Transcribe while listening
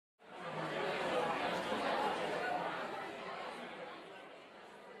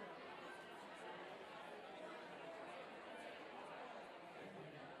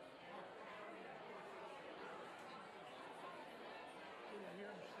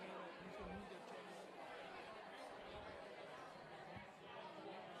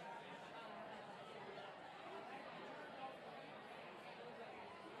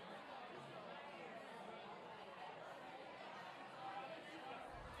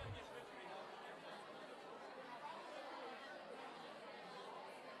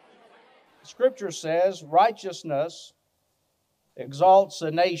Scripture says righteousness exalts a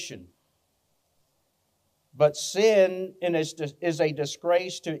nation, but sin is a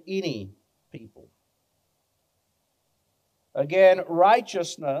disgrace to any people. Again,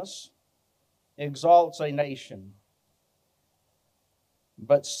 righteousness exalts a nation,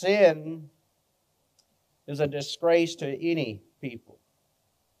 but sin is a disgrace to any people.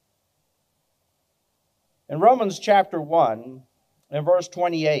 In Romans chapter 1 and verse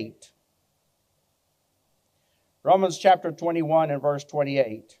 28, Romans chapter 21 and verse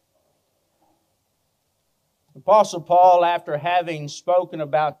 28, the Apostle Paul, after having spoken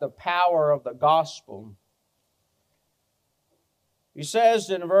about the power of the gospel, he says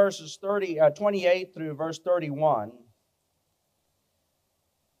in verses 28 through verse 31,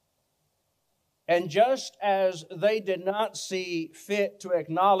 and just as they did not see fit to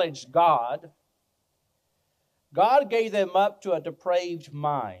acknowledge God, God gave them up to a depraved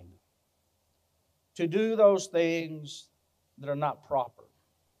mind to do those things that are not proper.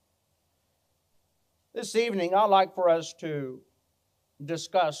 This evening, I'd like for us to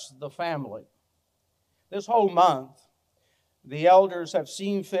discuss the family. This whole month, the elders have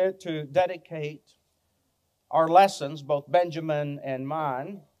seen fit to dedicate our lessons, both Benjamin and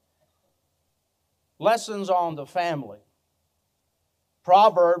mine, lessons on the family.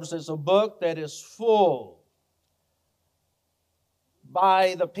 Proverbs is a book that is full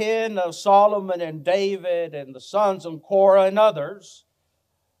by the pen of Solomon and David and the sons of Korah and others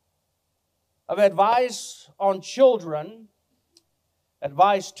of advice on children,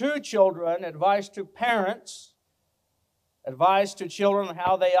 advice to children, advice to parents, advice to children on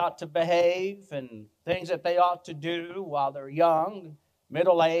how they ought to behave and things that they ought to do while they're young,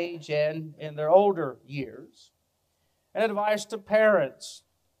 middle age, and in their older years, and advice to parents,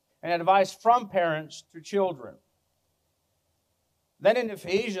 and advice from parents to children. Then in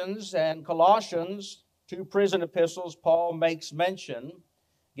Ephesians and Colossians, two prison epistles, Paul makes mention,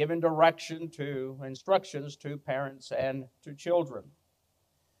 giving direction to, instructions to parents and to children.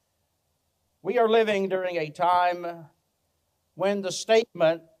 We are living during a time when the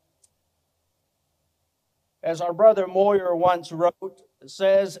statement, as our brother Moyer once wrote,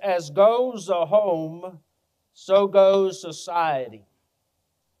 says, as goes a home, so goes society.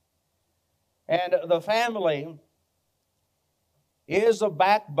 And the family is a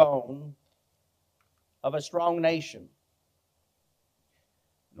backbone of a strong nation.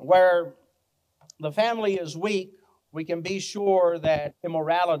 Where the family is weak, we can be sure that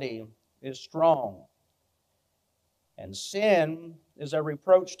immorality is strong. And sin is a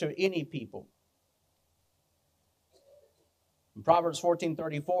reproach to any people. And Proverbs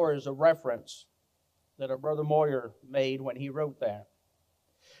 14:34 is a reference that our brother Moyer made when he wrote that.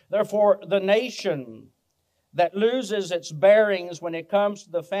 Therefore, the nation that loses its bearings when it comes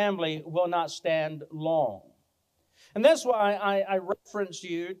to the family will not stand long. And that's why I reference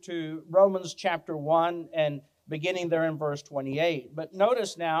you to Romans chapter 1 and beginning there in verse 28. But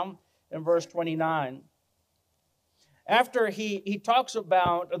notice now in verse 29, after he talks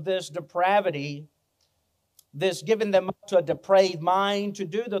about this depravity, this giving them up to a depraved mind to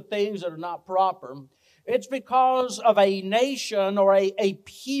do the things that are not proper, it's because of a nation or a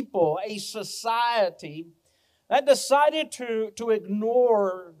people, a society that decided to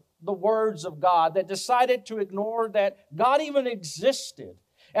ignore the words of God, that decided to ignore that God even existed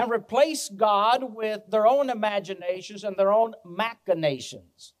and replace God with their own imaginations and their own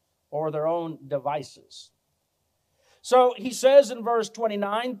machinations or their own devices. So he says in verse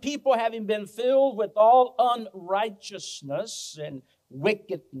 29, people having been filled with all unrighteousness and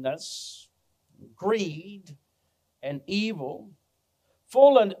wickedness, greed and evil,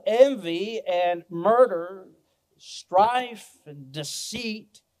 full of envy and murder, strife and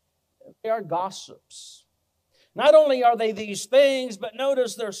deceit, they are gossips. Not only are they these things, but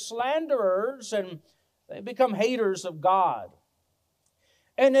notice they're slanderers and they become haters of God.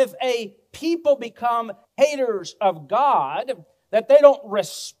 And if a people become haters of God, that they don't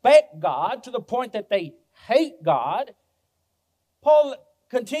respect God to the point that they hate God, Paul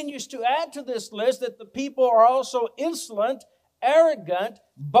continues to add to this list that the people are also insolent, arrogant,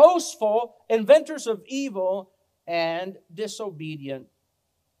 boastful, inventors of evil, and disobedient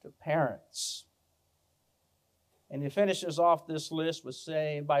to parents. And he finishes off this list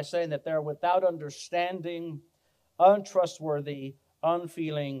by saying that they're without understanding, untrustworthy,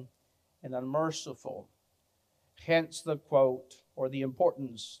 unfeeling, and unmerciful. Hence the quote, or the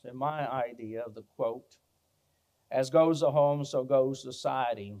importance, in my idea, of the quote, as goes a home, so goes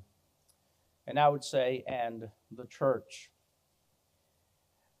society. And I would say, and the church.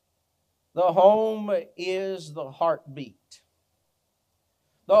 The home is the heartbeat.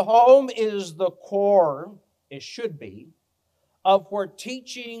 The home is the core, it should be, of where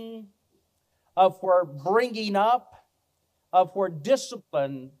teaching, of where bringing up, of where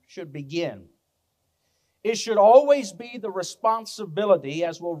discipline should begin. It should always be the responsibility,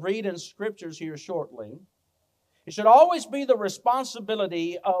 as we'll read in scriptures here shortly, it should always be the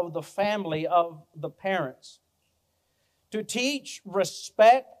responsibility of the family, of the parents, to teach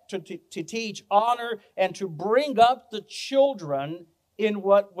respect, to teach honor, and to bring up the children in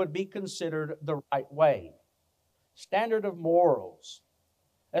what would be considered the right way. Standard of morals,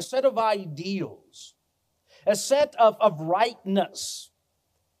 a set of ideals, a set of rightness,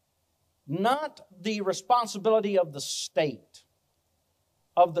 not the responsibility of the state,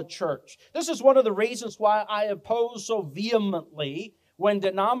 of the church. This is one of the reasons why I oppose so vehemently when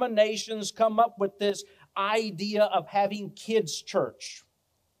denominations come up with this idea of having kids' church,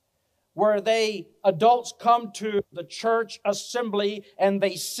 where adults come to the church assembly and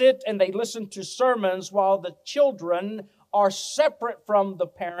they sit and they listen to sermons while the children are separate from the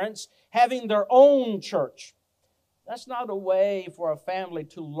parents, having their own church. That's not a way for a family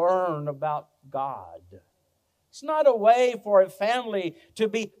to learn about God. It's not a way for a family to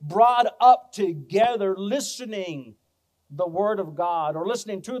be brought up together listening the Word of God or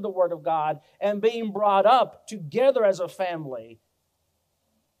listening to the Word of God and being brought up together as a family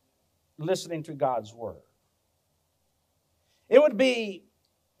listening to God's Word. It would be,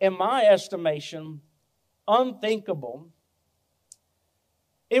 in my estimation, unthinkable.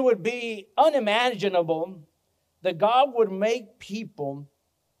 It would be unimaginable that God would make people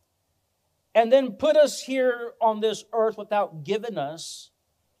and then put us here on this earth without giving us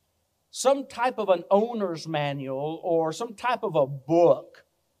some type of an owner's manual or some type of a book,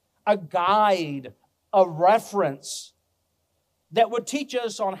 a guide, a reference that would teach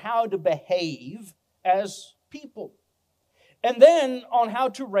us on how to behave as people. And then on how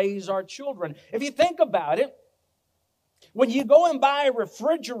to raise our children. If you think about it, when you go and buy a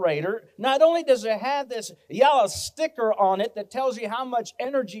refrigerator, not only does it have this yellow sticker on it that tells you how much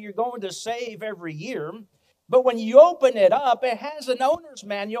energy you're going to save every year, but when you open it up, it has an owner's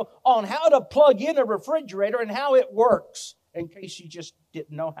manual on how to plug in a refrigerator and how it works, in case you just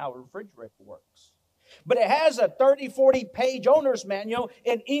didn't know how a refrigerator works. But it has a 30, 40-page owner's manual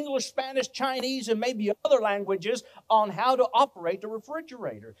in English, Spanish, Chinese, and maybe other languages on how to operate the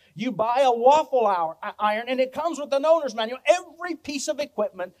refrigerator. You buy a waffle iron, and it comes with an owner's manual. Every piece of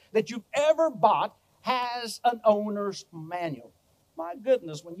equipment that you've ever bought has an owner's manual. My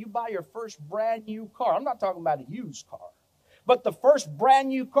goodness, when you buy your first brand new car, I'm not talking about a used car, but the first brand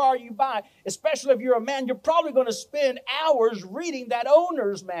new car you buy, especially if you're a man, you're probably going to spend hours reading that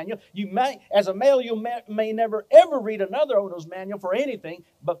owner's manual. You may, as a male, you may never ever read another owner's manual for anything,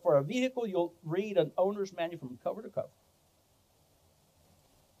 but for a vehicle, you'll read an owner's manual from cover to cover.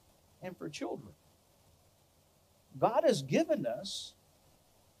 And for children, God has given us,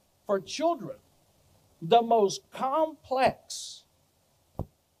 for children, the most complex,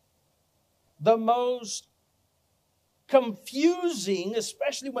 the most confusing,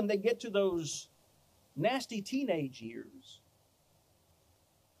 especially when they get to those nasty teenage years,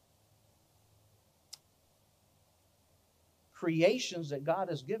 creations that God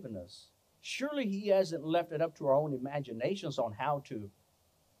has given us. Surely He hasn't left it up to our own imaginations on how to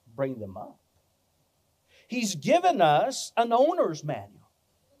bring them up. He's given us an owner's manual.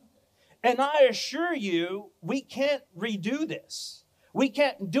 And I assure you, we can't redo this. We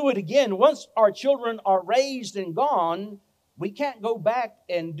can't do it again. Once our children are raised and gone, we can't go back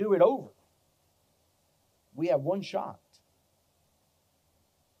and do it over. We have one shot.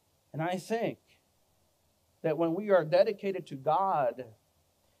 And I think that when we are dedicated to God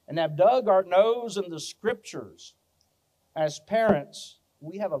and have dug our nose in the Scriptures as parents,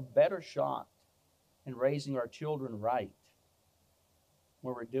 we have a better shot in raising our children right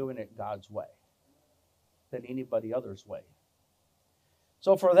when we're doing it God's way than anybody else's way.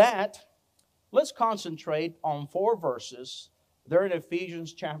 So for that, let's concentrate on 4 verses there in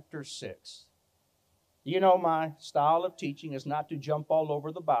Ephesians chapter 6. You know my style of teaching is not to jump all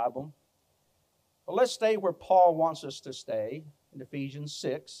over the Bible. But let's stay where Paul wants us to stay, in Ephesians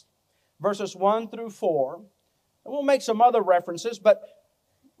 6, verses 1 through 4. And we'll make some other references, but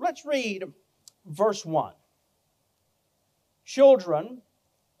let's read verse 1. Children,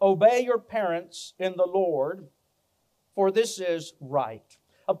 obey your parents in the Lord, for this is right.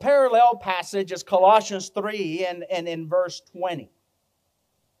 A parallel passage is Colossians 3 and in verse 20.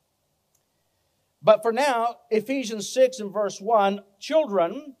 But for now, Ephesians 6 and verse 1,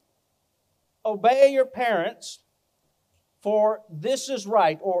 children, obey your parents, for this is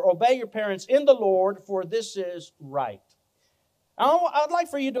right. Or obey your parents in the Lord, for this is right. I'd like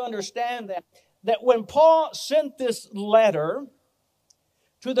for you to understand that when Paul sent this letter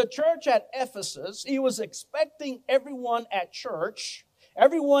to the church at Ephesus, he was expecting everyone at church,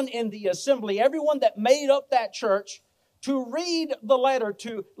 everyone in the assembly, everyone that made up that church, to read the letter,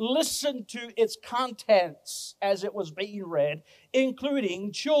 to listen to its contents as it was being read,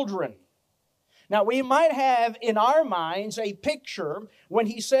 including children. Now, we might have in our minds a picture when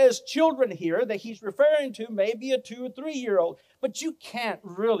he says children here that he's referring to maybe a 2 or 3 year old, but you can't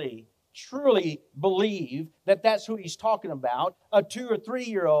really truly believe that that's who he's talking about, a 2 or 3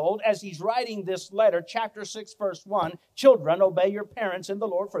 year old, as he's writing this letter, chapter 6, verse 1, children, obey your parents in the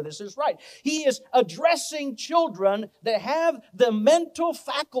Lord, for this is right. He is addressing children that have the mental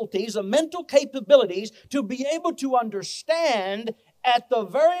faculties, the mental capabilities to be able to understand at the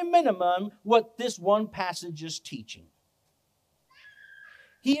very minimum what this one passage is teaching.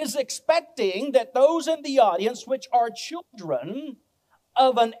 He is expecting that those in the audience, which are children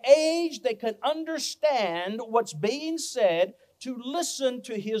of an age that can understand what's being said, to listen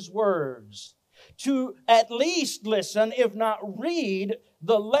to his words, to at least listen, if not read,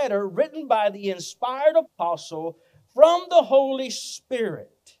 the letter written by the inspired apostle from the Holy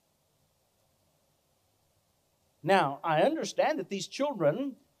Spirit. Now, I understand that these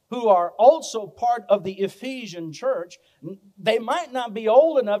children who are also part of the Ephesian church, they might not be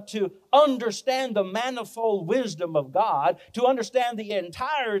old enough to understand the manifold wisdom of God, to understand the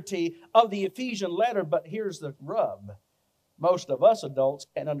entirety of the Ephesian letter, but here's the rub. Most of us adults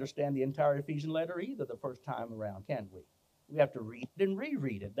can't understand the entire Ephesian letter either the first time around, can we? We have to read it and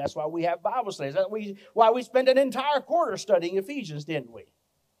reread it. That's why we have Bible studies. That's why we spent an entire quarter studying Ephesians, didn't we?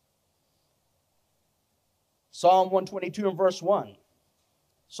 Psalm 122 and verse 1.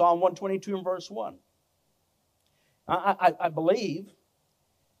 Psalm 122 and verse 1. I believe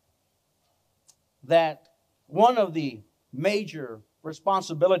that one of the major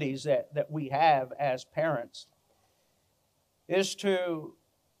responsibilities that we have as parents is to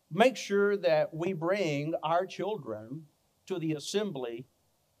make sure that we bring our children to the assembly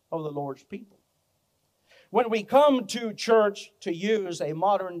of the Lord's people. When we come to church, to use a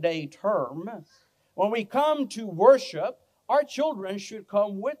modern day term, when we come to worship, our children should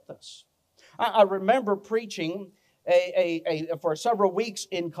come with us. I remember preaching for several weeks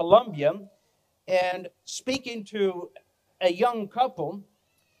in Colombia and speaking to a young couple,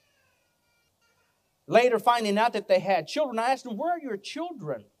 later finding out that they had children. I asked them, where are your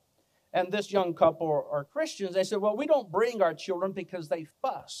children? And this young couple are Christians. They said, well, we don't bring our children because they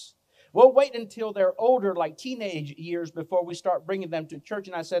fuss. We'll wait until they're older, like teenage years, before we start bringing them to church.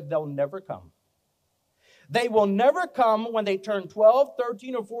 And I said, they'll never come. They will never come when they turn 12,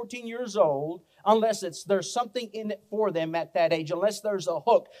 13, or 14 years old unless there's something in it for them at that age, unless there's a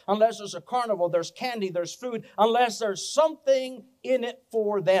hook, unless there's a carnival, there's candy, there's food, unless there's something in it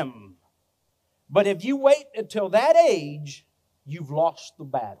for them. But if you wait until that age, you've lost the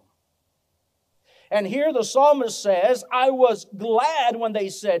battle. And here the psalmist says, I was glad when they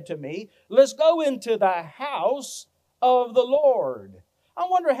said to me, let's go into the house of the Lord. I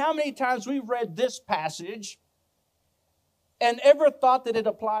wonder how many times we've read this passage and ever thought that it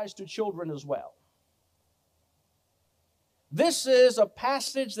applies to children as well. This is a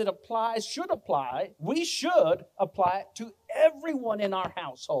passage that we should apply it to everyone in our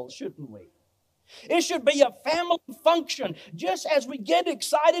household, shouldn't we? It should be a family function. Just as we get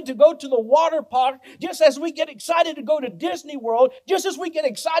excited to go to the water park, just as we get excited to go to Disney World, just as we get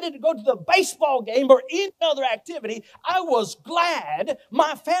excited to go to the baseball game or any other activity, I was glad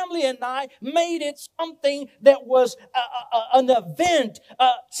my family and I made it something that was an event,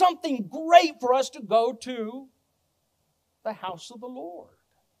 something great for us to go to the house of the Lord.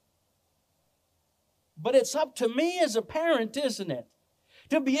 But it's up to me as a parent, isn't it?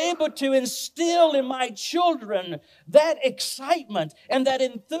 To be able to instill in my children that excitement and that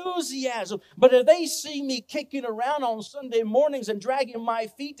enthusiasm. But if they see me kicking around on Sunday mornings and dragging my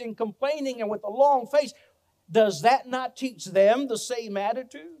feet and complaining and with a long face, does that not teach them the same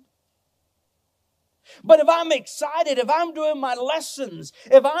attitude? But if I'm excited, if I'm doing my lessons,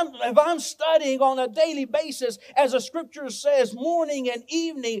 if I'm studying on a daily basis, as the scripture says, morning and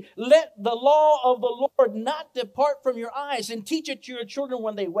evening, let the law of the Lord not depart from your eyes, and teach it to your children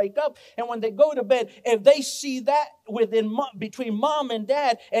when they wake up and when they go to bed. If they see that between mom and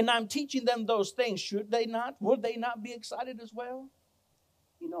dad, and I'm teaching them those things, would they not be excited as well?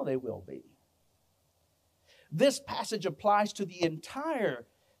 You know they will be. This passage applies to the entire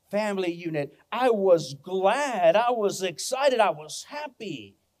family unit. I was glad, I was excited, I was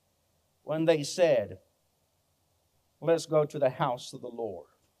happy when they said, let's go to the house of the Lord.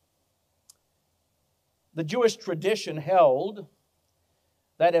 The Jewish tradition held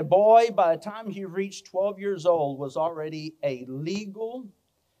that a boy, by the time he reached 12 years old, was already a legal,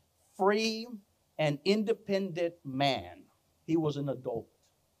 free, and independent man. He was an adult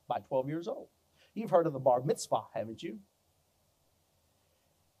by 12 years old. You've heard of the bar mitzvah, haven't you?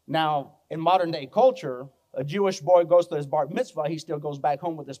 Now, in modern day culture, a Jewish boy goes to his bar mitzvah, he still goes back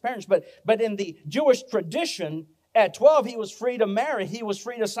home with his parents. But in the Jewish tradition, at 12, he was free to marry. He was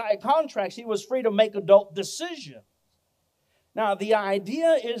free to sign contracts. He was free to make adult decisions. Now, the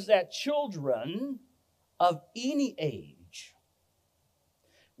idea is that children of any age,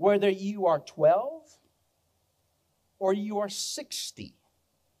 whether you are 12 or you are 60,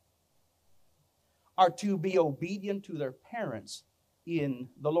 are to be obedient to their parents in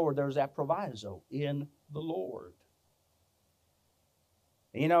the Lord. There's that proviso, in the Lord.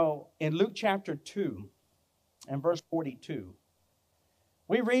 You know, in Luke chapter 2 and verse 42,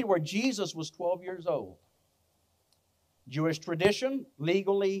 we read where Jesus was 12 years old. Jewish tradition,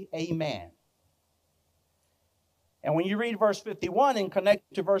 legally a man. And when you read verse 51 and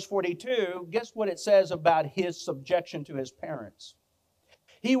connect to verse 42, guess what it says about his subjection to his parents?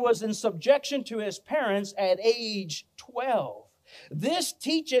 He was in subjection to his parents at age 12. This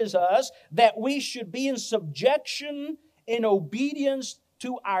teaches us that we should be in subjection, in obedience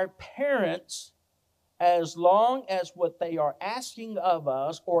to our parents, as long as what they are asking of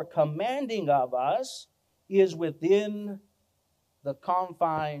us or commanding of us is within the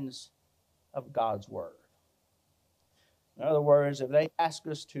confines of God's Word. In other words, if they ask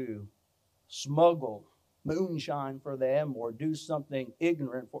us to smuggle moonshine for them or do something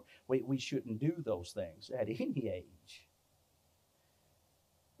ignorant, we shouldn't do those things at any age.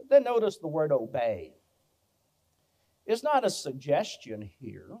 But then notice the word obey. It's not a suggestion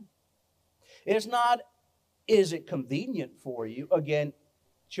here. It's not, is it convenient for you? Again,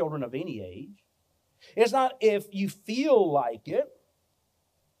 children of any age. It's not if you feel like it,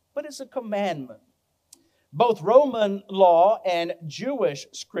 but it's a commandment. Both Roman law and Jewish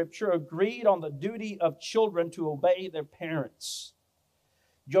scripture agreed on the duty of children to obey their parents.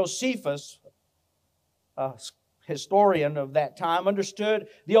 Josephus, a historian of that time, understood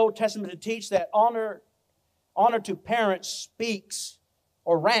the Old Testament to teach that honor to parents speaks,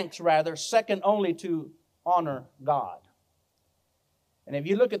 or ranks rather, second only to honor God. And if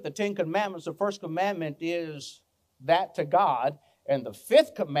you look at the Ten Commandments, the first commandment is that to God, and the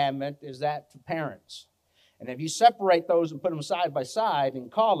fifth commandment is that to parents. And if you separate those and put them side by side in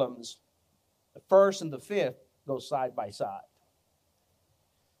columns, the first and the fifth go side by side.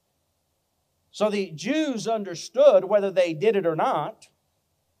 So the Jews understood, whether they did it or not,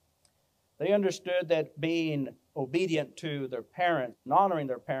 they understood that being obedient to their parents and honoring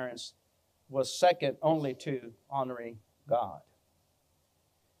their parents was second only to honoring God.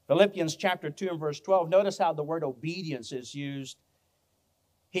 Philippians chapter 2 and verse 12, notice how the word obedience is used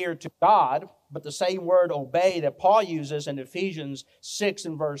here to God, but the same word obey that Paul uses in Ephesians 6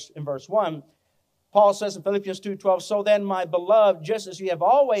 in verse 1. Paul says in Philippians 2:12, so then, my beloved, just as you have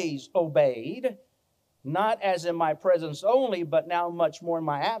always obeyed, not as in my presence only, but now much more in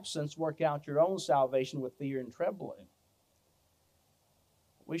my absence, work out your own salvation with fear and trembling.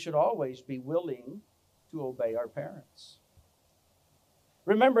 We should always be willing to obey our parents.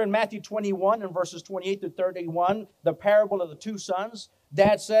 Remember in Matthew 21 and verses 28 to 31, the parable of the two sons.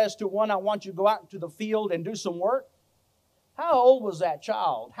 Dad says to one, I want you to go out into the field and do some work. How old was that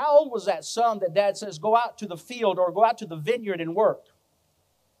child? How old was that son that dad says, go out to the field or go out to the vineyard and work?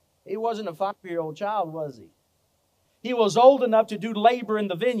 He wasn't a 5-year-old child, was he? He was old enough to do labor in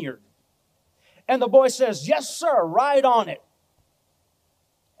the vineyard. And the boy says, yes, sir, right on it.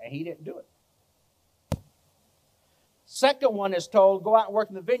 And he didn't do it. Second one is told, go out and work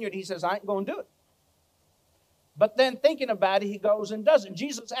in the vineyard. He says, I ain't going to do it. But then thinking about it, he goes and does it.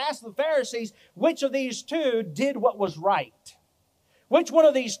 Jesus asked the Pharisees, which of these two did what was right? Which one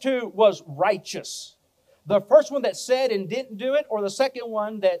of these two was righteous? The first one that said and didn't do it, or the second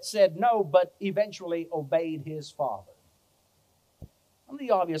one that said no, but eventually obeyed his father? And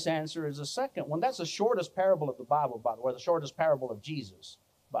the obvious answer is the second one. That's the shortest parable of the Bible, by the way, the shortest parable of Jesus,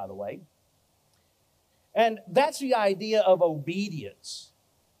 by the way. And that's the idea of obedience.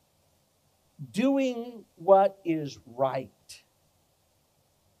 Doing what is right.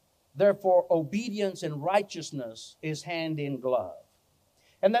 Therefore, obedience and righteousness is hand in glove.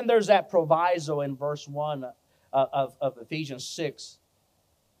 And then there's that proviso in verse 1 of Ephesians 6,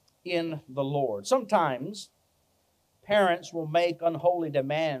 in the Lord. Sometimes parents will make unholy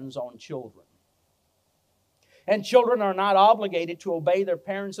demands on children. And children are not obligated to obey their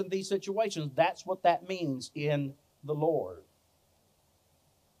parents in these situations. That's what that means, in the Lord.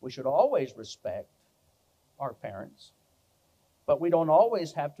 We should always respect our parents, but we don't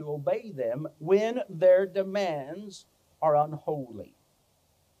always have to obey them when their demands are unholy.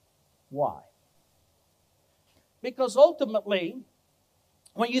 Why? Because ultimately,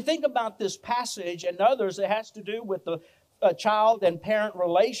 when you think about this passage and others, it has to do with the child and parent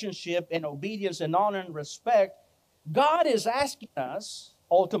relationship and obedience and honor and respect. God is asking us,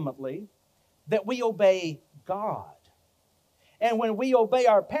 ultimately, that we obey God. And when we obey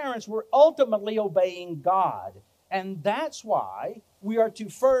our parents, we're ultimately obeying God. And that's why we are to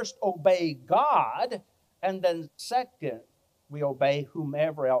first obey God, and then second, we obey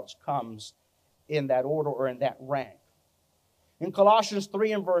whomever else comes in that order or in that rank. In Colossians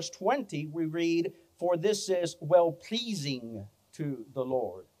 3 and verse 20, we read, "For this is well-pleasing to the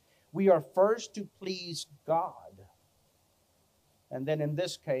Lord." We are first to please God, and then in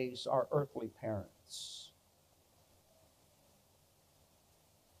this case, our earthly parents.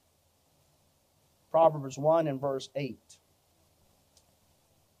 Proverbs 1 and verse 8.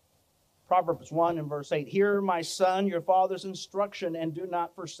 Proverbs 1 and verse 8. "Hear, my son, your father's instruction, and do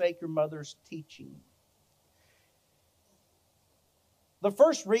not forsake your mother's teaching." The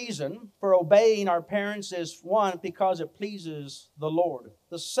first reason for obeying our parents is, one, because it pleases the Lord.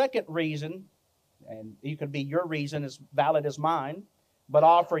 The second reason, and it could be your reason as valid as mine, but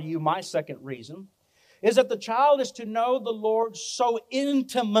I'll offer you my second reason, is that the child is to know the Lord so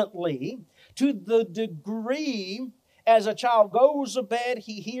intimately, to the degree as a child goes to bed,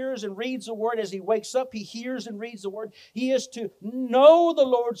 he hears and reads the Word. As he wakes up, he hears and reads the Word. He is to know the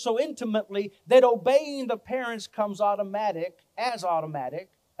Lord so intimately that obeying the parents comes automatic as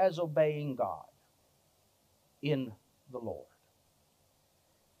obeying God in the Lord.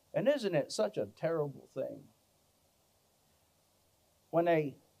 And isn't it such a terrible thing when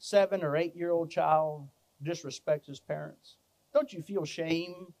a 7 or 8-year-old child disrespects his parents? Don't you feel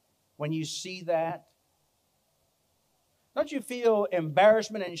shame when you see that? Don't you feel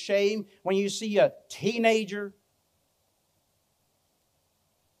embarrassment and shame when you see a teenager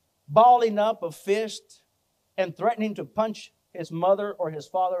balling up a fist and threatening to punch his mother or his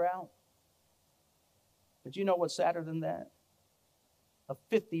father out? But you know what's sadder than that? A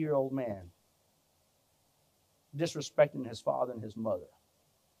 50-year-old man disrespecting his father and his mother.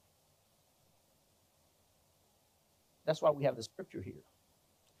 That's why we have the scripture here.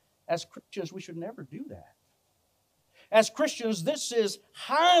 As Christians, we should never do that. As Christians, this is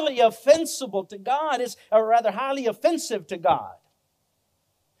highly offensive to God. It's highly offensive to God.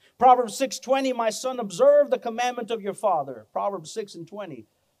 Proverbs 6:20, "My son, observe the commandment of your father." Proverbs 6 and 20.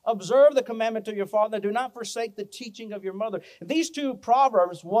 "Observe the commandment of your father. Do not forsake the teaching of your mother." These two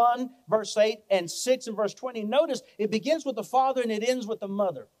Proverbs, 1 verse 8 and 6 and verse 20, notice it begins with the father and it ends with the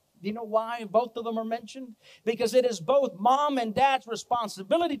mother. Do you know why both of them are mentioned? Because it is both mom and dad's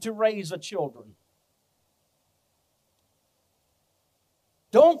responsibility to raise the children.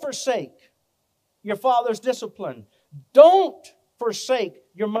 Don't forsake your father's discipline. Don't forsake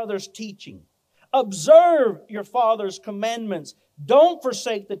your mother's teaching. Observe your father's commandments. Don't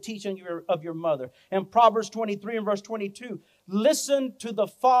forsake the teaching of your mother. And Proverbs 23 and verse 22, "Listen to the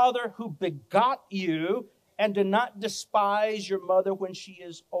father who begot you, and do not despise your mother when she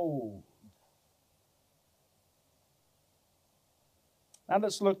is old." Now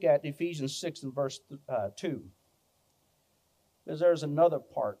let's look at Ephesians 6 and verse 2. Because there's another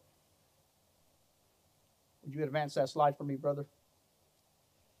part. Would you advance that slide for me, brother?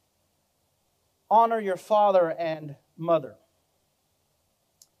 "Honor your father and mother,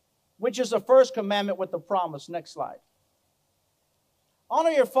 which is the first commandment with the promise." Next slide.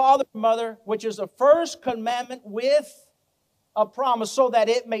 "Honor your father and mother, which is the first commandment with a promise, so that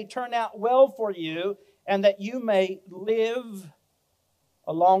it may turn out well for you, and that you may live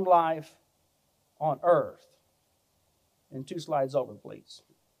a long life on earth." And 2 slides over, please.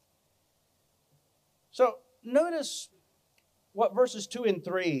 So notice what verses 2 and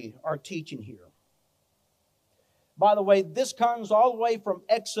 3 are teaching here. By the way, this comes all the way from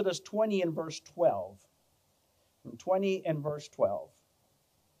Exodus 20 and verse 12. From 20 and verse 12.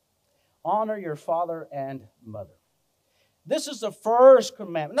 Honor your father and mother. This is the first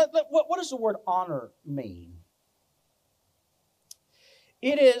commandment. Now, what does the word honor mean?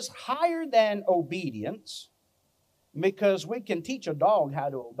 It is higher than obedience, because we can teach a dog how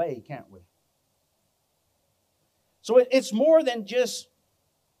to obey, can't we? So it's more than just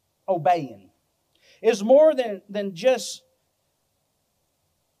obeying. It's more than just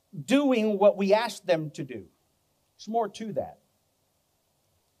doing what we ask them to do. It's more to that.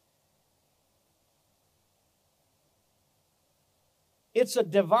 It's a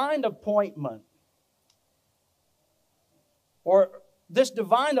divine appointment. Or this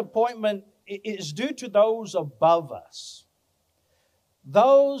divine appointment is due to those above us.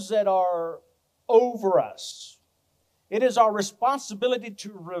 those that are over us. It is our responsibility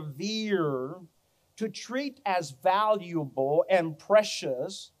to revere, to treat as valuable and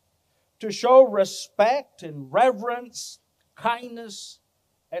precious, to show respect and reverence, kindness,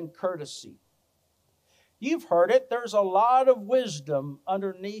 and courtesy. You've heard it. There's a lot of wisdom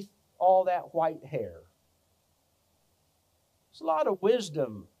underneath all that white hair. There's a lot of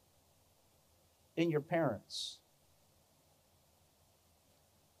wisdom in your parents.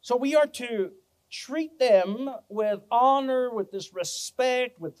 So we are to treat them with honor, with this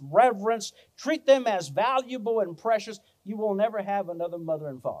respect, with reverence. Treat them as valuable and precious. You will never have another mother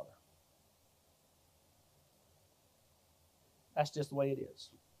and father. That's just the way it is.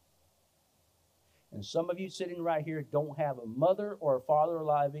 And some of you sitting right here don't have a mother or a father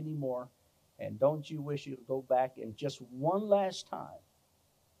alive anymore. And don't you wish you could go back and just one last time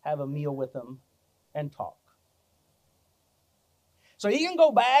have a meal with them and talk? So you can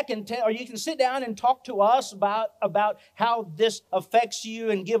go back and tell, or you can sit down and talk to us about how this affects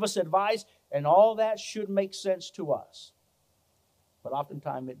you and give us advice. And all that should make sense to us. But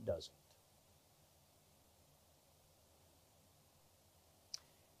oftentimes it doesn't.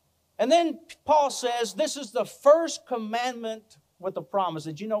 And then Paul says, this is the first commandment with a promise.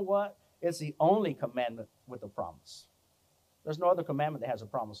 Did you know what? It's the only commandment with a promise. There's no other commandment that has a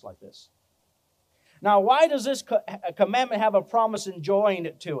promise like this. Now, why does this commandment have a promise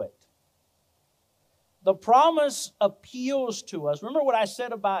enjoined to it? The promise appeals to us. Remember what I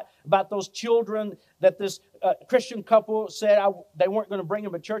said about those children that this Christian couple said they weren't going to bring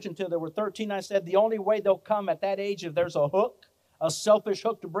them to church until they were 13. I said the only way they'll come at that age if there's a hook, a selfish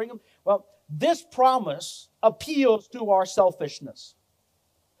hook to bring them. Well, this promise appeals to our selfishness.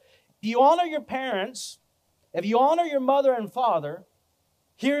 If you honor your parents, if you honor your mother and father,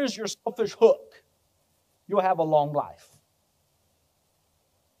 here's your selfish hook. You'll have a long life.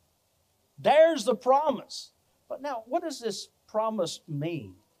 There's the promise. But now, what does this promise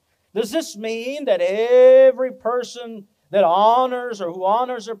mean? Does this mean that every person that honors or who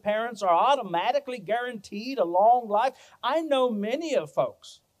honors their parents are automatically guaranteed a long life? I know many of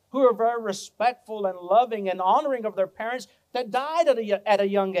folks who are very respectful and loving and honoring of their parents that died at a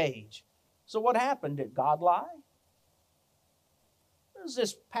young age. So what happened? Did God lie? What is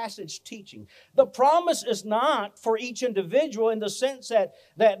this passage teaching? The promise is not for each individual in the sense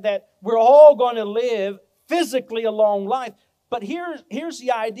that we're all going to live physically a long life. But here's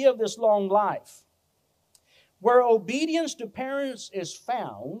the idea of this long life. Where obedience to parents is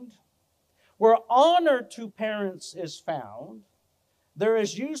found, where honor to parents is found, there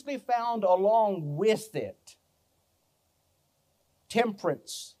is usually found along with it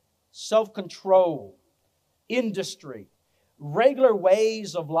temperance, self-control, industry, regular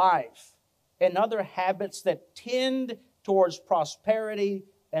ways of life, and other habits that tend towards prosperity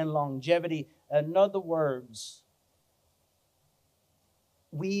and longevity. In other words,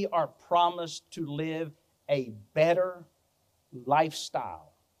 we are promised to live a better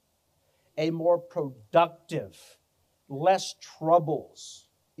lifestyle, a more productive, less troubles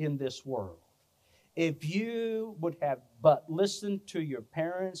in this world. If you would have but listened to your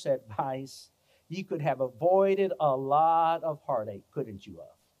parents' advice, you could have avoided a lot of heartache, couldn't you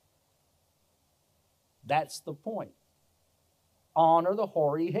have? That's the point. Honor the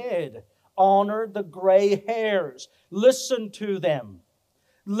hoary head. Honor the gray hairs. Listen to them.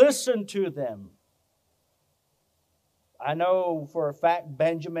 Listen to them. I know for a fact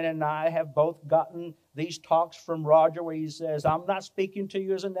Benjamin and I have both gotten these talks from Roger where he says, I'm not speaking to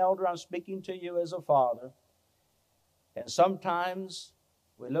you as an elder, I'm speaking to you as a father. And sometimes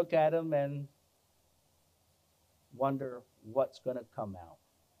we look at him and wonder what's going to come out.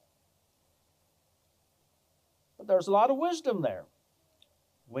 But there's a lot of wisdom there.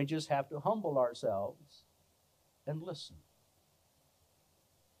 We just have to humble ourselves and listen.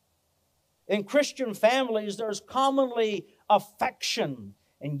 In Christian families, there's commonly affection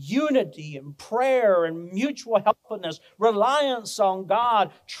and unity and prayer and mutual helpfulness, reliance on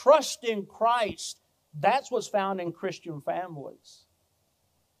God, trust in Christ. That's what's found in Christian families.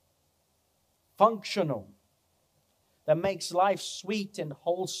 Functional, that makes life sweet and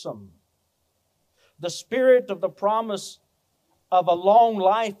wholesome. The spirit of the promise of a long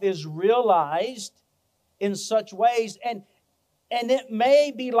life is realized in such ways, and it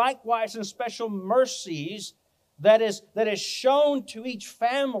may be likewise in special mercies that is shown to each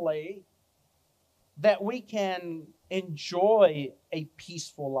family that we can enjoy a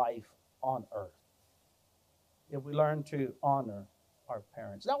peaceful life on earth if we learn to honor our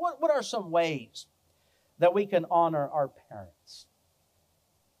parents. Now, what are some ways that we can honor our parents?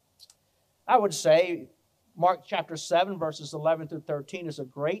 I would say Mark chapter 7, verses 11 through 13 is a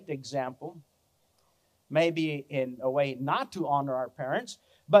great example. Maybe in a way not to honor our parents,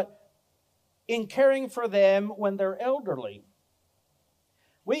 but in caring for them when they're elderly.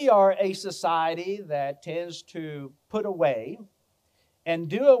 We are a society that tends to put away and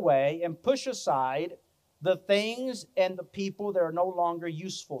do away and push aside the things and the people that are no longer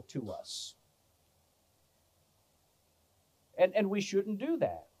useful to us. And we shouldn't do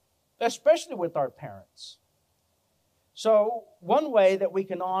that, especially with our parents. So one way that we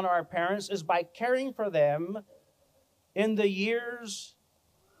can honor our parents is by caring for them in the years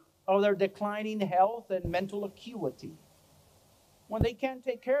of their declining health and mental acuity, when they can't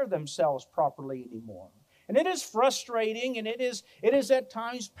take care of themselves properly anymore. And it is frustrating, and it is at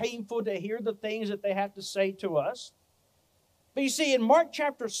times painful to hear the things that they have to say to us. But you see, in Mark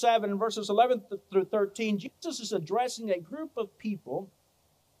chapter 7, verses 11 through 13, Jesus is addressing a group of people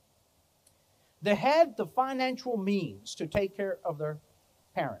that had the financial means to take care of their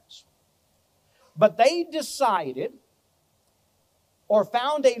parents. But they decided or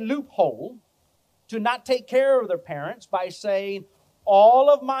found a loophole to not take care of their parents by saying, all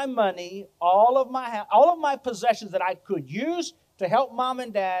of my money, all of my possessions that I could use to help mom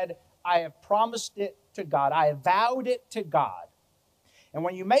and dad, I have promised it to God. I have vowed it to God. And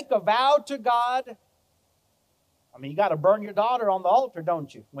when you make a vow to God, I mean, you got to burn your daughter on the altar,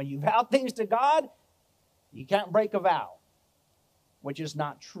 don't you? When you vow things to God, you can't break a vow, which is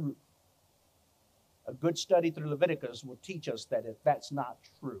not true. A good study through Leviticus will teach us that that's not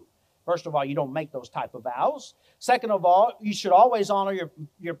true. First of all, you don't make those type of vows. Second of all, you should always honor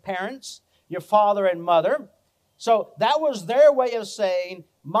your parents, your father and mother. So that was their way of saying,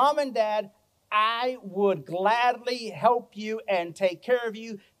 Mom and Dad, I would gladly help you and take care of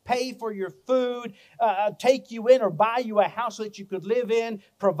you, pay for your food, take you in or buy you a house that you could live in,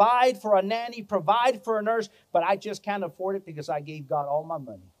 provide for a nanny, provide for a nurse, but I just can't afford it because I gave God all my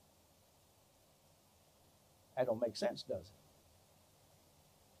money. That don't make sense, does it?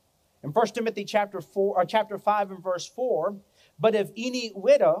 In 1 Timothy chapter 5 and verse 4, but if any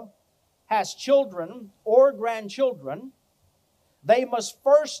widow has children or grandchildren, they must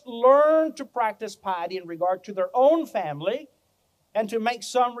first learn to practice piety in regard to their own family and to make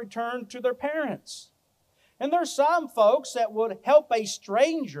some return to their parents. And there's some folks that would help a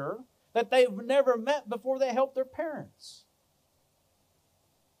stranger that they've never met before they help their parents.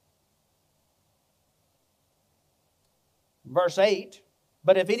 Verse 8,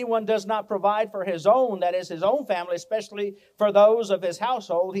 but if anyone does not provide for his own, that is his own family, especially for those of his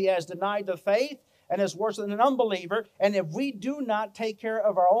household, he has denied the faith and is worse than an unbeliever. And if we do not take care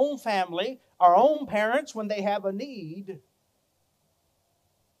of our own family, our own parents when they have a need,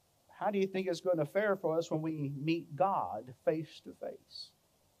 how do you think it's going to fare for us when we meet God face to face?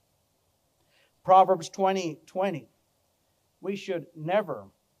 Proverbs 20:20. We should never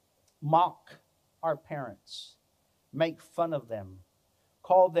mock our parents, make fun of them,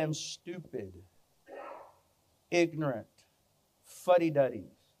 call them stupid, ignorant, fuddy-duddies,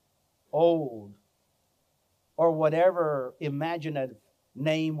 old, or whatever imaginative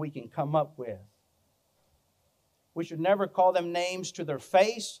name we can come up with. We should never call them names to their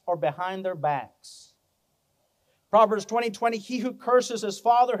face or behind their backs. Proverbs 20:20, he who curses his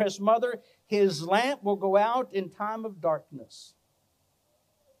father, his mother, his lamp will go out in time of darkness.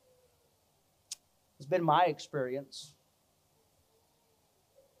 It's been my experience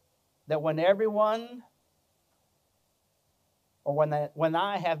that when everyone, or when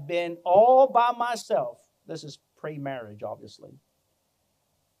I have been all by myself, this is pre-marriage obviously,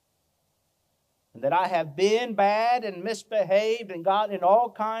 and that I have been bad and misbehaved and gotten in all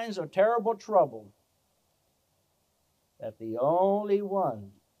kinds of terrible trouble, that the only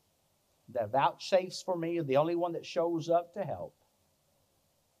one that vouchsafes for me, the only one that shows up to help,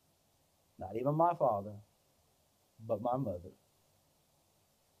 not even my father, but my mother.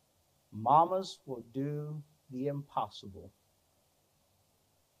 Mamas will do the impossible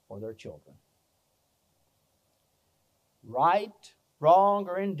for their children. Right, wrong,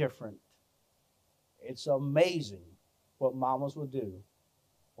 or indifferent, it's amazing what mamas will do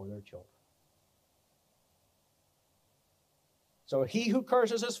for their children. So he who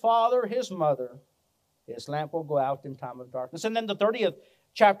curses his father, his mother, his lamp will go out in time of darkness. And then the 30th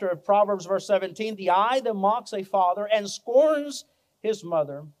chapter of Proverbs, verse 17, the eye that mocks a father and scorns his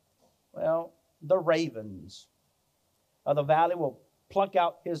mother, well, the ravens of the valley will pluck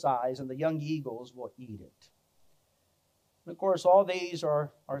out his eyes, and the young eagles will eat it. And of course, all these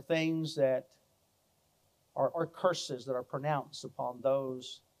are things that are curses that are pronounced upon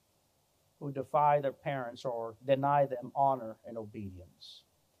those who defy their parents or deny them honor and obedience.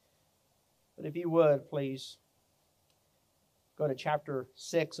 But if you would, please go to chapter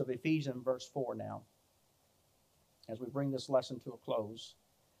 6 of Ephesians, verse 4 now, as we bring this lesson to a close.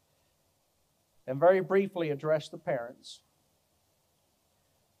 And very briefly address the parents,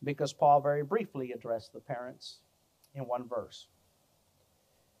 because Paul very briefly addressed the parents in one verse.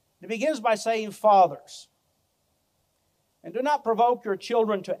 It begins by saying, fathers, and do not provoke your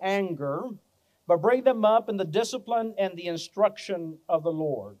children to anger, but bring them up in the discipline and the instruction of the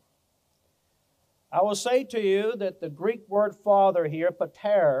Lord. I will say to you that the Greek word father here,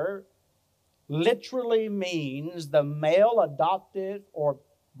 pater, literally means the male adopted or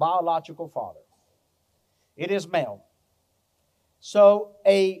biological father. It is male. So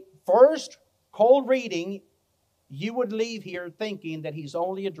a first cold reading, you would leave here thinking that he's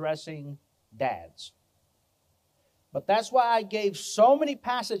only addressing dads. But that's why I gave so many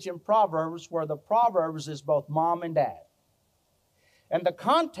passages in Proverbs where the Proverbs is both mom and dad. And the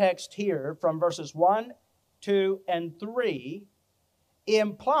context here from verses 1, 2, and 3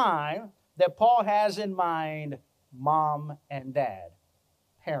 imply that Paul has in mind mom and dad,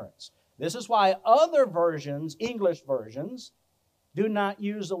 parents. This is why other versions, English versions, do not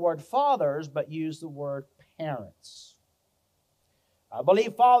use the word fathers, but use the word parents. I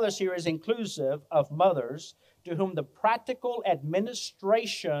believe fathers here is inclusive of mothers to whom the practical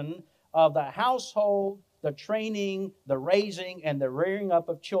administration of the household, the training, the raising, and the rearing up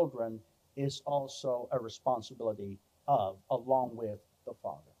of children is also a responsibility of, along with the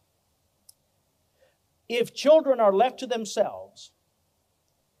father. If children are left to themselves,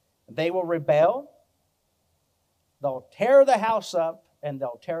 they will rebel, they'll tear the house up, and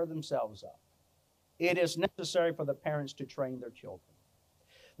they'll tear themselves up. It is necessary for the parents to train their children.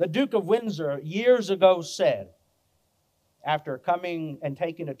 The Duke of Windsor years ago said, after coming and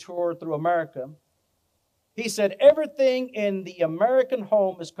taking a tour through America, he said, everything in the American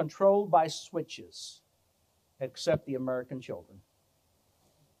home is controlled by switches, except the American children.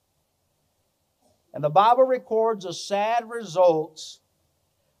 And the Bible records the sad results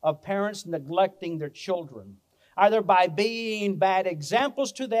of parents neglecting their children, either by being bad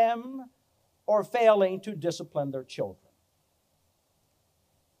examples to them or failing to discipline their children.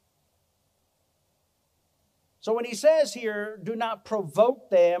 So when he says here, do not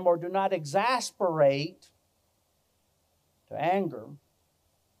provoke them or do not exasperate to anger,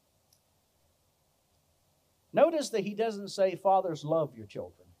 notice that he doesn't say, fathers, love your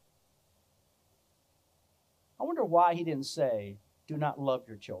children. I wonder why he didn't say, do not love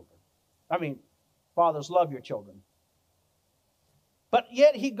your children. Fathers, love your children. But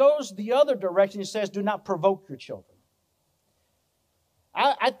yet he goes the other direction. He says, do not provoke your children.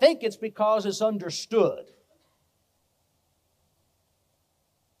 I think it's because it's understood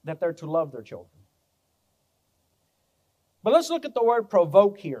that they're to love their children. But let's look at the word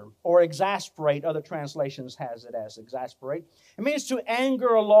provoke here, or exasperate. Other translations has it as exasperate. It means to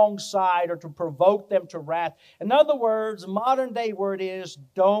anger alongside or to provoke them to wrath. In other words, modern day word is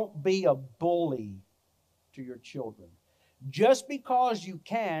don't be a bully to your children. Just because you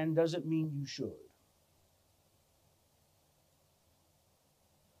can doesn't mean you should.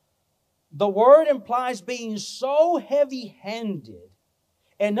 The word implies being so heavy-handed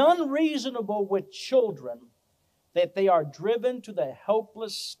and unreasonable with children that they are driven to the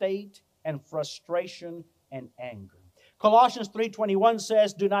helpless state and frustration and anger. Colossians 3:21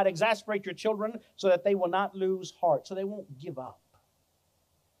 says, do not exasperate your children so that they will not lose heart, so they won't give up.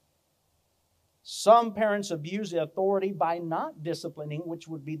 Some parents abuse the authority by not disciplining, which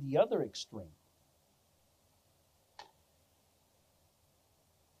would be the other extreme.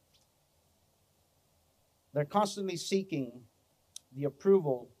 They're constantly seeking the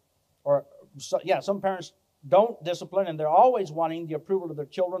approval, some parents don't discipline, and they're always wanting the approval of their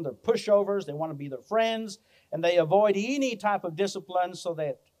children. They're pushovers. They want to be their friends, and they avoid any type of discipline so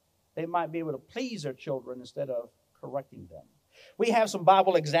that they might be able to please their children instead of correcting them. We have some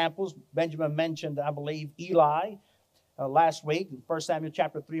Bible examples. Benjamin mentioned, I believe, Eli last week in 1 Samuel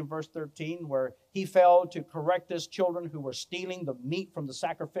chapter 3 and verse 13, where he failed to correct his children who were stealing the meat from the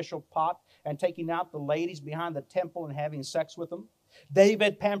sacrificial pot and taking out the ladies behind the temple and having sex with them.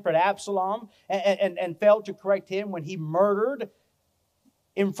 David pampered Absalom and failed to correct him when he murdered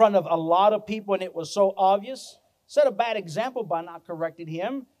in front of a lot of people and it was so obvious. Set a bad example by not correcting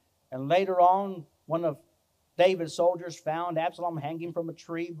him. And later on, one of David's soldiers found Absalom hanging from a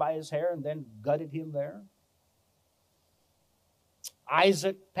tree by his hair and then gutted him there.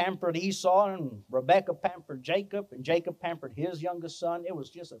 Isaac pampered Esau and Rebekah pampered Jacob and Jacob pampered his youngest son. It was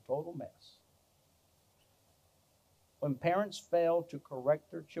just a total mess. When parents fail to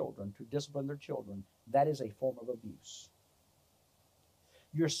correct their children, to discipline their children, that is a form of abuse.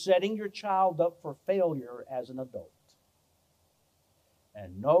 you're setting your child up for failure as an adult.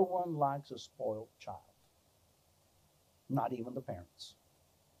 And no one likes a spoiled child, not even the parents.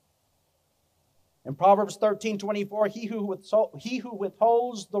 In Proverbs 13:24, he who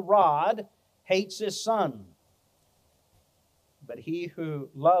withholds the rod hates his son, but he who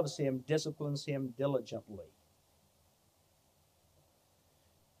loves him disciplines him diligently.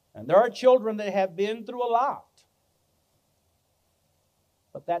 And there are children that have been through a lot,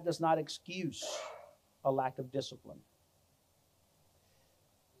 but that does not excuse a lack of discipline.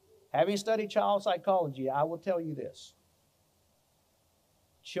 Having studied child psychology, I will tell you this.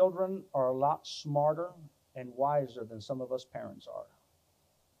 Children are a lot smarter and wiser than some of us parents are.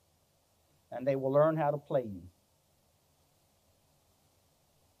 And they will learn how to play you.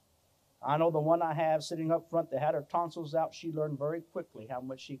 I know the one I have sitting up front that had her tonsils out, she learned very quickly how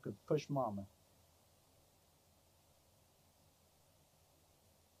much she could push mama.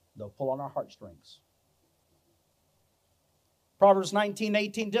 They'll pull on our heartstrings. Proverbs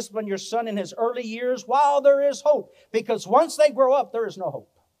 19:18, discipline your son in his early years while there is hope. Because once they grow up, there is no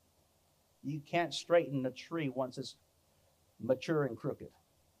hope. You can't straighten a tree once it's mature and crooked.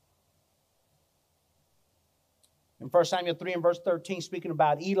 In 1 Samuel 3 and verse 13, speaking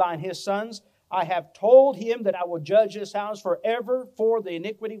about Eli and his sons, I have told him that I will judge his house forever for the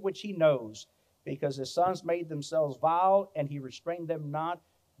iniquity which he knows, because his sons made themselves vile, and he restrained them not.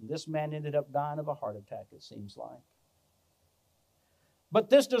 And this man ended up dying of a heart attack, it seems like. But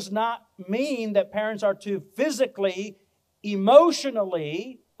this does not mean that parents are to physically,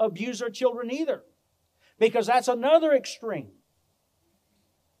 emotionally abuse their children either. Because that's another extreme,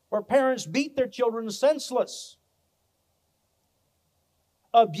 where parents beat their children senseless.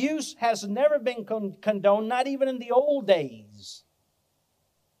 Abuse has never been condoned, not even in the old days.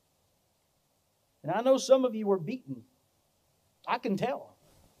 And I know some of you were beaten. I can tell.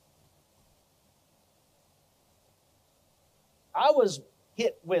 I was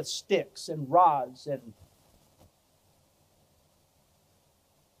hit with sticks and rods and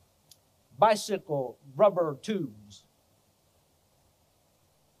bicycle rubber tubes.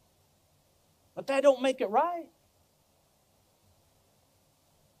 But that don't make it right.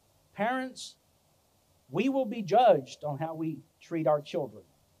 Parents, we will be judged on how we treat our children.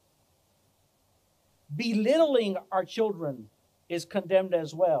 Belittling our children is condemned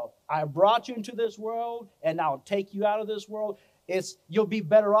as well. I brought you into this world, and I'll take you out of this world. You'll be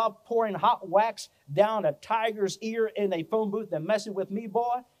better off pouring hot wax down a tiger's ear in a phone booth than messing with me,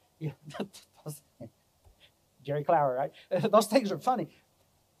 boy. Jerry Clower, right? Those things are funny.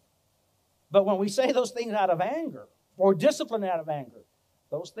 But when we say those things out of anger, or discipline out of anger,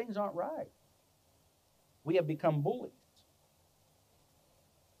 those things aren't right. We have become bullies.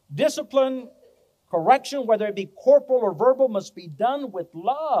 Discipline, correction, whether it be corporal or verbal, must be done with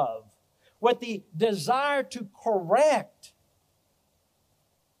love, with the desire to correct.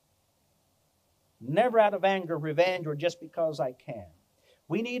 Never out of anger, revenge, or just because I can.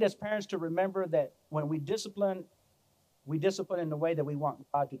 We need as parents to remember that when we discipline in the way that we want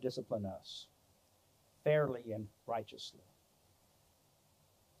God to discipline us, fairly and righteously.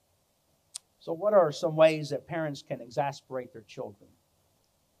 So what are some ways that parents can exasperate their children?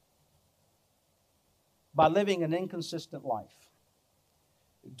 By living an inconsistent life.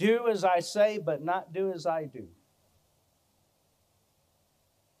 Do as I say, but not do as I do.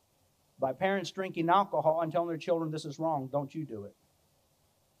 By parents drinking alcohol and telling their children this is wrong, don't you do it.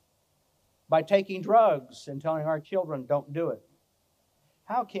 By taking drugs and telling our children don't do it.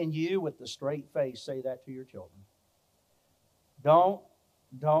 How can you, with a straight face, say that to your children? Don't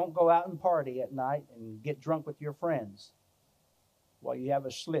go out and party at night and get drunk with your friends while you have a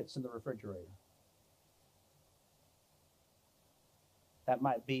Schlitz in the refrigerator. That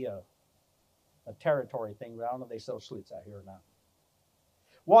might be a territory thing, but I don't know if they sell Schlitz out here or not.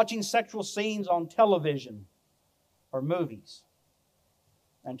 Watching sexual scenes on television or movies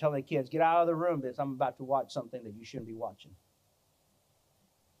and tell the kids, get out of the room because I'm about to watch something that you shouldn't be watching.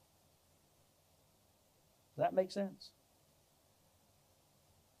 Does that make sense?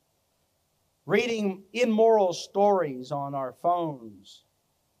 Reading immoral stories on our phones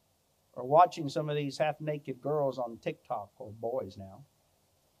or watching some of these half-naked girls on TikTok, or boys now,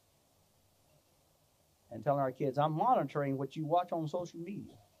 and telling our kids, I'm monitoring what you watch on social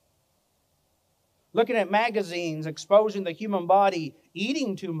media. Looking at magazines exposing the human body,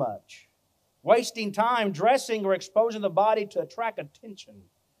 eating too much, wasting time dressing or exposing the body to attract attention,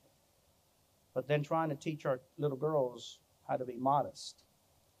 but then trying to teach our little girls how to be modest.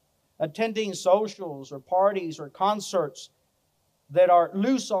 Attending socials or parties or concerts that are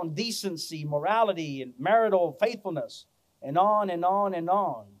loose on decency, morality, and marital faithfulness, and on and on and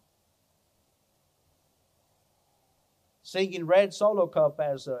on. Singing Red Solo Cup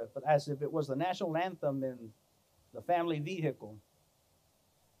as if it was the national anthem in the family vehicle.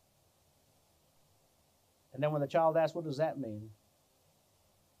 And then when the child asks, what does that mean?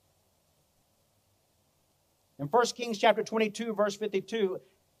 In 1 Kings chapter 22, verse 52,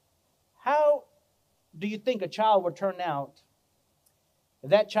 how do you think a child would turn out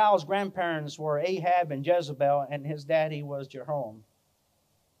if that child's grandparents were Ahab and Jezebel and his daddy was Jehoram?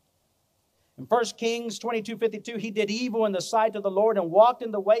 In 1 Kings 22:52, he did evil in the sight of the Lord and walked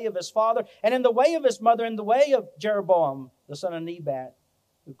in the way of his father and in the way of his mother, in the way of Jeroboam, the son of Nebat,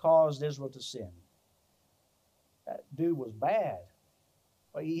 who caused Israel to sin. That dude was bad.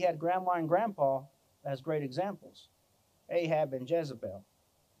 But he had grandma and grandpa as great examples. Ahab and Jezebel.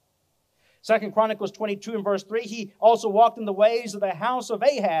 2 Chronicles 22 and verse 3, he also walked in the ways of the house of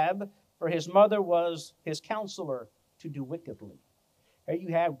Ahab, for his mother was his counselor to do wickedly. Here you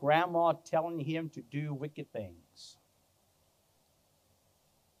have grandma telling him to do wicked things.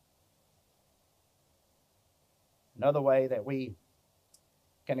 Another way that we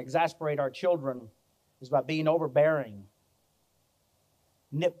can exasperate our children is by being overbearing,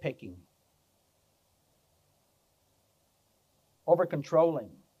 nitpicking, over-controlling.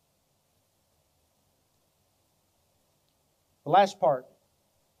 The last part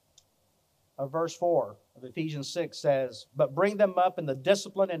of verse 4 of Ephesians 6 says, but bring them up in the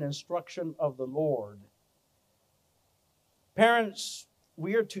discipline and instruction of the Lord. Parents,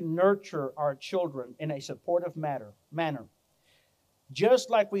 we are to nurture our children in a supportive manner. Just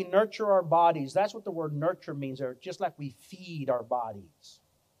like we nurture our bodies. That's what the word nurture means there. Just like we feed our bodies.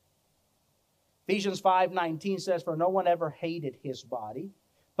 Ephesians 5:19 says, for no one ever hated his body,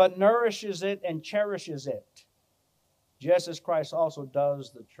 but nourishes it and cherishes it, just as Christ also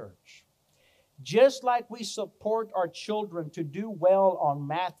does the church. Just like we support our children to do well on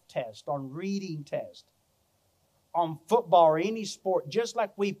math tests, on reading tests, on football or any sport, just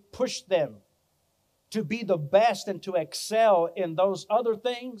like we push them to be the best and to excel in those other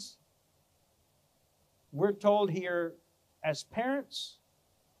things, we're told here as parents,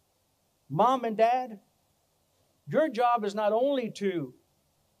 mom and dad, your job is not only to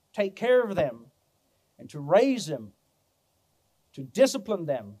take care of them and to raise them, to discipline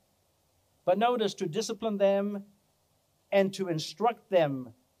them, but notice, to discipline them and to instruct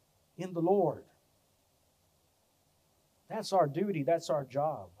them in the Lord. That's our duty. That's our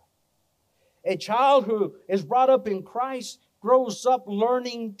job. A child who is brought up in Christ grows up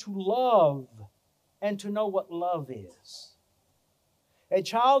learning to love and to know what love is. A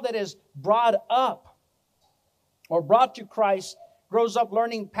child that is brought up or brought to Christ grows up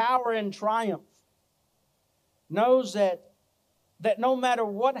learning power and triumph, knows that no matter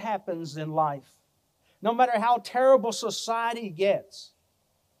what happens in life, no matter how terrible society gets,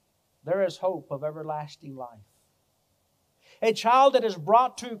 there is hope of everlasting life. A child that is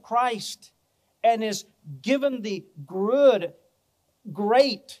brought to Christ and is given the good,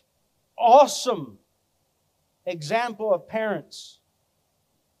 great, awesome example of parents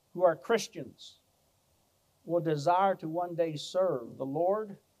who are Christians will desire to one day serve the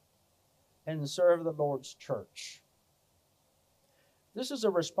Lord and serve the Lord's church. This is a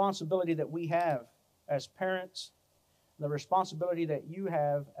responsibility that we have as parents, the responsibility that you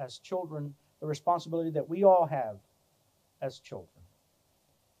have as children, the responsibility that we all have as children.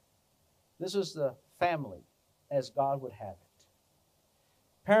 This is the family as God would have it.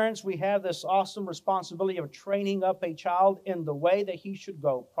 Parents, we have this awesome responsibility of training up a child in the way that he should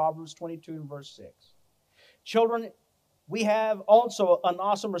go. Proverbs 22 and verse 6. Children, we have also an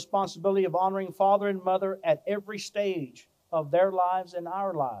awesome responsibility of honoring father and mother at every stage of their lives and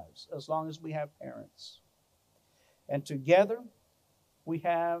our lives, as long as we have parents. And together, we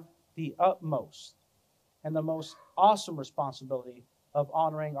have the utmost and the most awesome responsibility of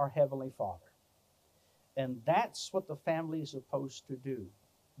honoring our Heavenly Father. And that's what the family is supposed to do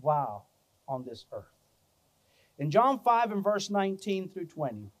while on this earth. In John 5 and verse 19 through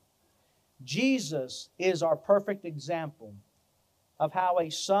 20, Jesus is our perfect example of how a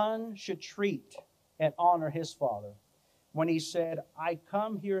son should treat and honor his father when he said, I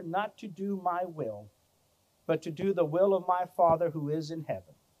come here not to do my will, but to do the will of my Father who is in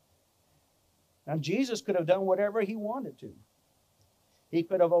heaven. Now, Jesus could have done whatever he wanted to. He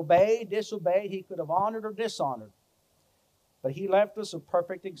could have obeyed, disobeyed, he could have honored or dishonored. But he left us a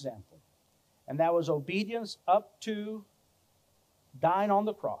perfect example. And that was obedience up to dying on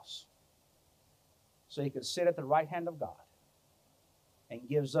the cross, so he could sit at the right hand of God, and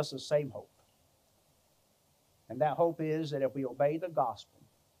gives us the same hope. And that hope is that if we obey the gospel,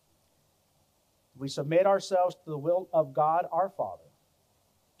 We submit ourselves to the will of God our Father,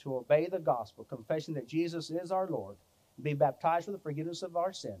 to obey the gospel, confessing that Jesus is our Lord, be baptized for the forgiveness of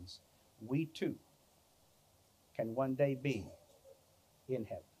our sins. We too can one day be in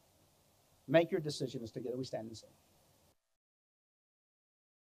heaven. Make your decisions together. We stand and sing.